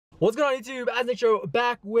What's going on YouTube? AzNicktro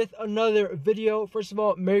back with another video. First of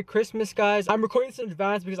all, Merry Christmas, guys. I'm recording this in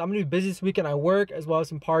advance because I'm gonna be busy this weekend. I work as well as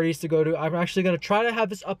some parties to go to. I'm actually gonna try to have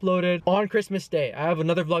this uploaded on Christmas Day. I have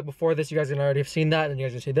another vlog before this. You guys are gonna already have seen that, and you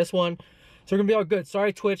guys are gonna see this one. So we're gonna be all good.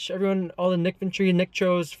 Sorry, Twitch, everyone, all the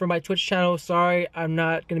AzNicktros for my Twitch channel. Sorry, I'm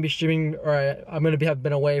not gonna be streaming, or I'm gonna have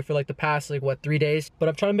been away for like the past, like what, 3 days. But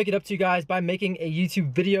I'm trying to make it up to you guys by making a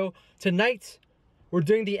YouTube video. Tonight, we're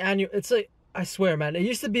doing the annual, it's like, I swear, man, it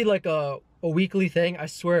used to be like a weekly thing. I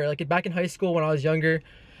swear, like back in high school when I was younger,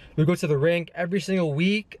 we'd go to the rink every single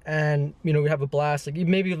week and, you know, we'd have a blast, like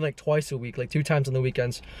maybe even like twice a week, like 2 times on the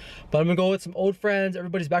weekends. But I'm gonna go with some old friends.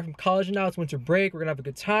 Everybody's back from college now. It's winter break. We're gonna have a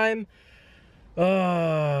good time.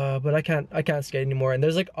 But I can't skate anymore. And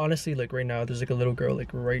there's like, honestly, like right now, there's like a little girl, like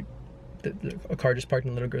right, a car just parked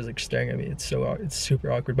and the little girl's like staring at me. It's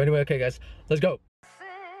super awkward. But anyway, okay guys, let's go.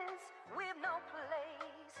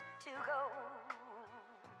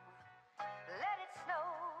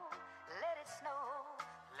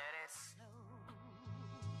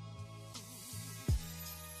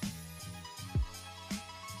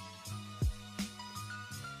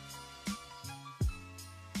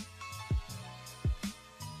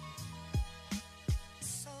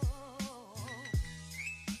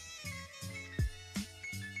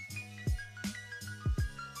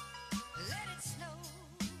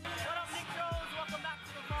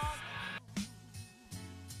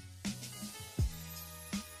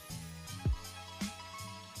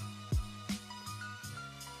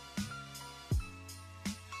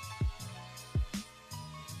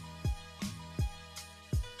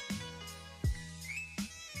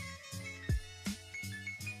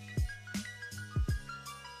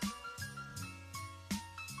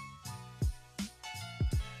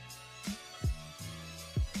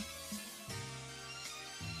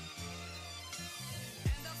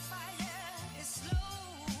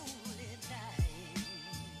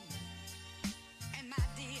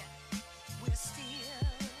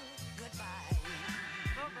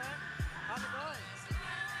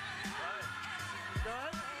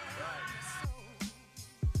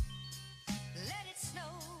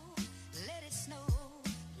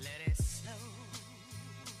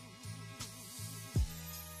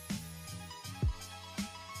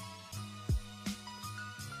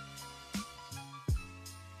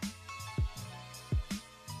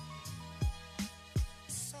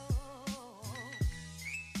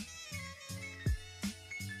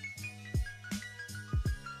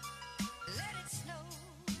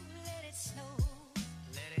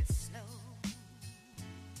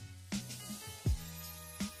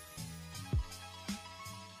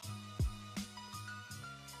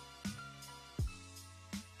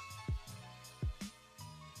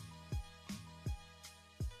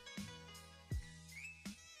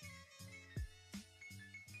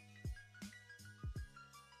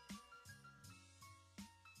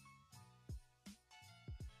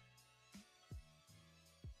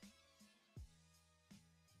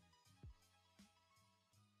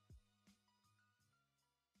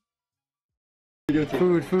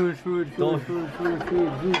 Food.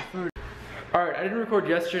 Alright, I didn't record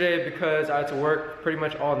yesterday because I had to work pretty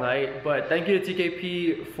much all night, but thank you to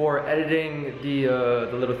TKP for editing the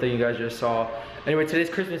little thing you guys just saw. Anyway, today's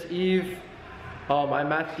Christmas Eve.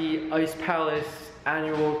 I'm at the Ice Palace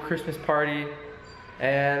annual Christmas party,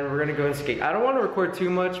 and we're gonna go and skate. I don't want to record too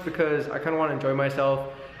much because I kind of want to enjoy myself.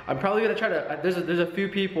 I'm probably gonna try to, there's a few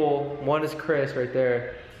people, one is Chris right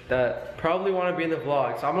there, that probably want to be in the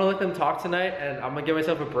vlog. So I'm gonna let them talk tonight, and I'm gonna give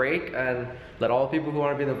myself a break and let all the people who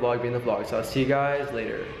want to be in the vlog be in the vlog. So I'll see you guys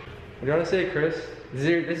later. What do you want to say, Chris? This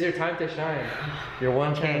is your time to shine. Your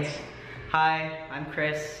one chance. Hi, I'm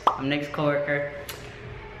Chris. I'm Nick's coworker.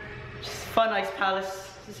 Just fun Ice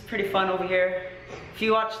Palace. This is pretty fun over here. If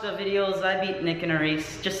you watch the videos, I beat Nick in a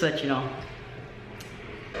race, just to let you know.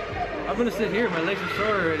 I'm gonna sit here, my legs are sore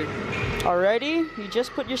already. Already? You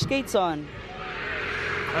just put your skates on.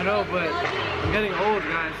 I know, but I'm getting old,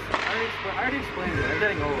 guys. I already explained it. I'm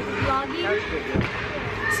getting old.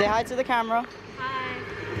 Vlogging? Say hi to the camera. Hi.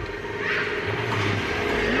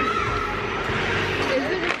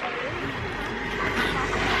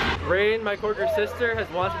 Rain, my coworker's sister, has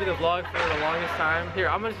wanted to be the vlog for the longest time. Here,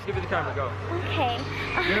 I'm gonna just give you the camera. Go. Okay.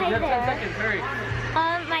 You have 10 seconds. Hurry.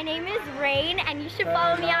 My name is Rain, and you should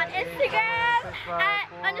follow me on Instagram at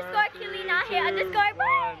 _KilinaHit_.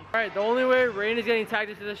 Alright, the only way Rain is getting tagged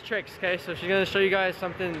into this tricks, okay? So she's gonna show you guys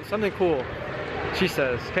something cool. She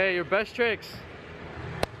says, okay, your best tricks.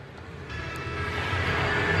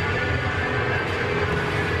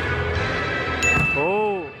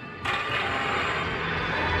 Oh.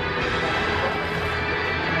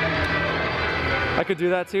 could do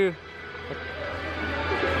that too.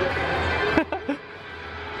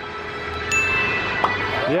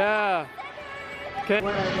 Yeah.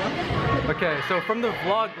 Okay, so from the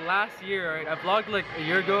vlog last year, right? I vlogged like a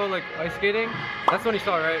year ago, like ice skating. That's when you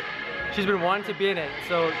saw, right? She's been wanting to be in it,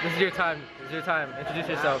 so this is your time. This is your time. Introduce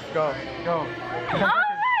yourself. Go. Go. Oh my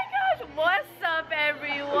gosh, what's up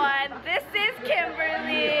everyone? This is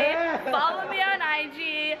Kimberly. Follow me on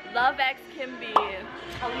IG, LoveXKimby.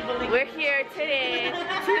 We're here today,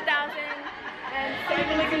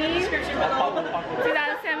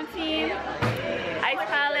 2017, Ice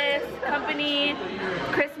Palace, company,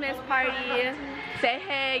 Christmas party. Say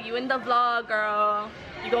hey, you in the vlog, girl.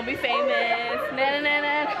 You gonna be famous. Na na na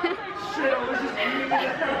na.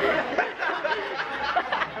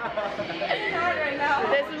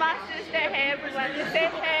 This is my sister. Hey everyone, just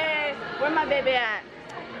say hey. Where my baby at?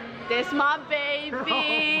 This my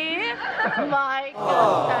baby. My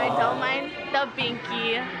sorry, don't mind the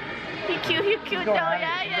binky. He cute though,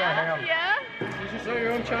 yeah. You should start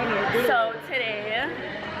your own channel. So today,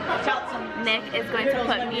 Nick is going to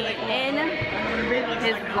put me in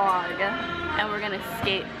his vlog, and we're gonna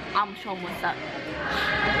skate. I'm show him what's up.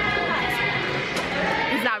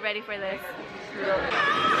 He's not ready for this.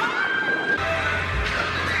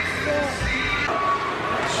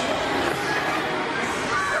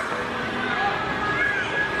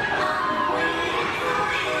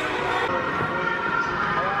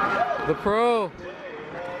 The pro.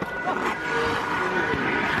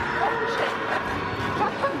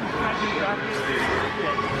 I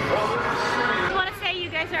want to say you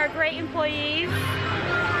guys are great employees.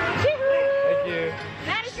 Thank you.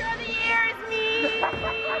 Manager of the year is me.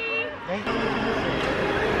 Thank you.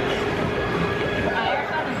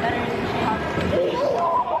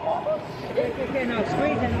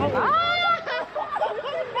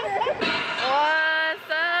 What's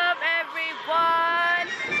up, everyone?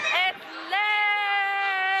 It's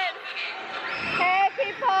lit. Hey,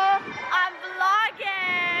 people, I'm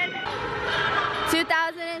vlogging.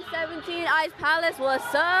 2017 Ice Palace,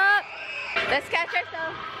 what's up? Let's catch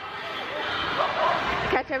ourselves.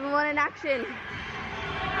 Catch everyone in action.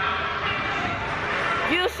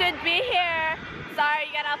 You should be here. Sorry,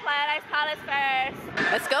 you gotta apply at Ice Palace first.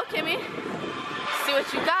 Let's go, Kimmy. See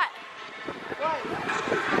what you got.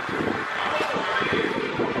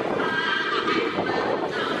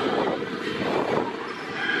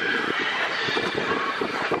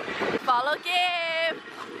 Follow Gabe.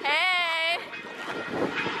 Hey.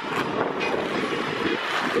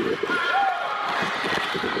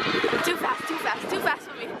 Too fast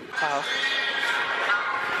for me. How?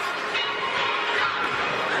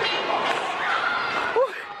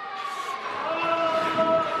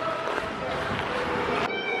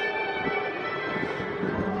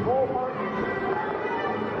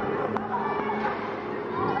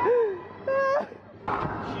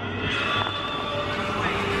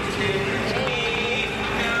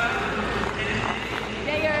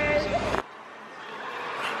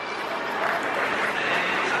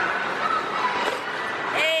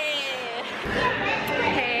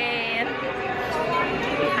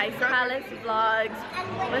 Vlogs.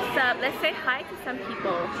 What's up? Let's say hi to some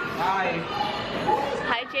people. Hi.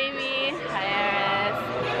 Hi Jamie. Hi Eris.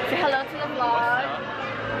 Say hello to the vlog.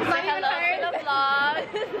 Say hello to the vlog.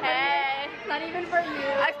 Hey. Not even for you.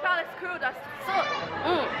 Ice Palace crew. That's so.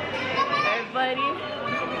 Everybody.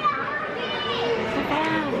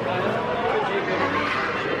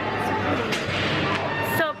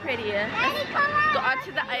 So pretty. Let's go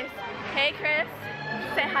onto the ice. Hey Chris.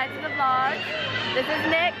 Say hi to the vlog. This is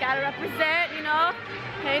Nick, gotta represent, you know.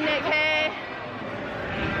 Hey Nick, hey.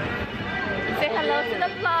 Say hello to the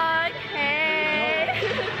vlog. Hey.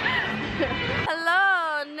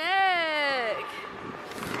 Hello, Nick.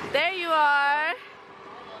 There you are.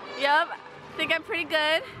 Yup, think I'm pretty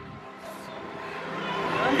good.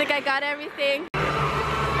 I think I got everything.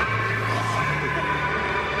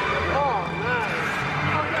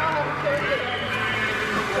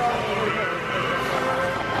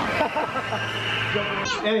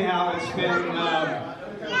 Anyhow, it's been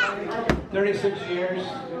 36 years.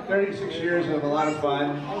 36 years of a lot of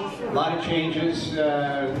fun, a lot of changes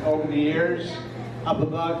over the years. Up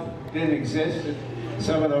above didn't exist.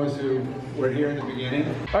 Some of those who were here in the beginning.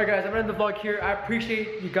 All right, guys, I'm ending the vlog here. I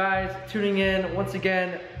appreciate you guys tuning in. Once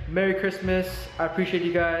again, Merry Christmas. I appreciate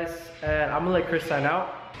you guys, and I'm gonna let Chris sign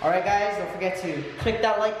out. Alright guys, don't forget to click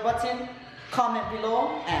that like button, comment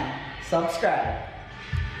below, and subscribe.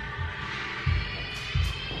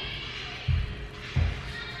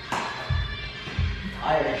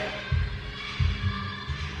 Irish.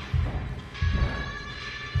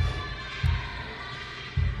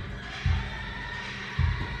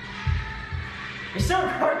 You're still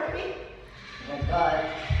recording me? Oh my god.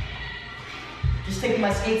 Just taking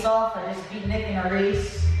my skates off. I just beat Nick in a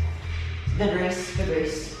race. It's a good race, good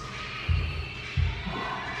race.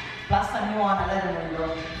 Last time you won, I let him win,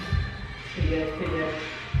 bro. Pretty good, pretty good.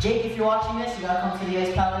 Jake, if you're watching this, you gotta come to the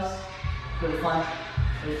Ice Palace. Really fun,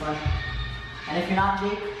 really fun. And if you're not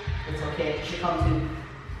Jake, it's okay. You should come too.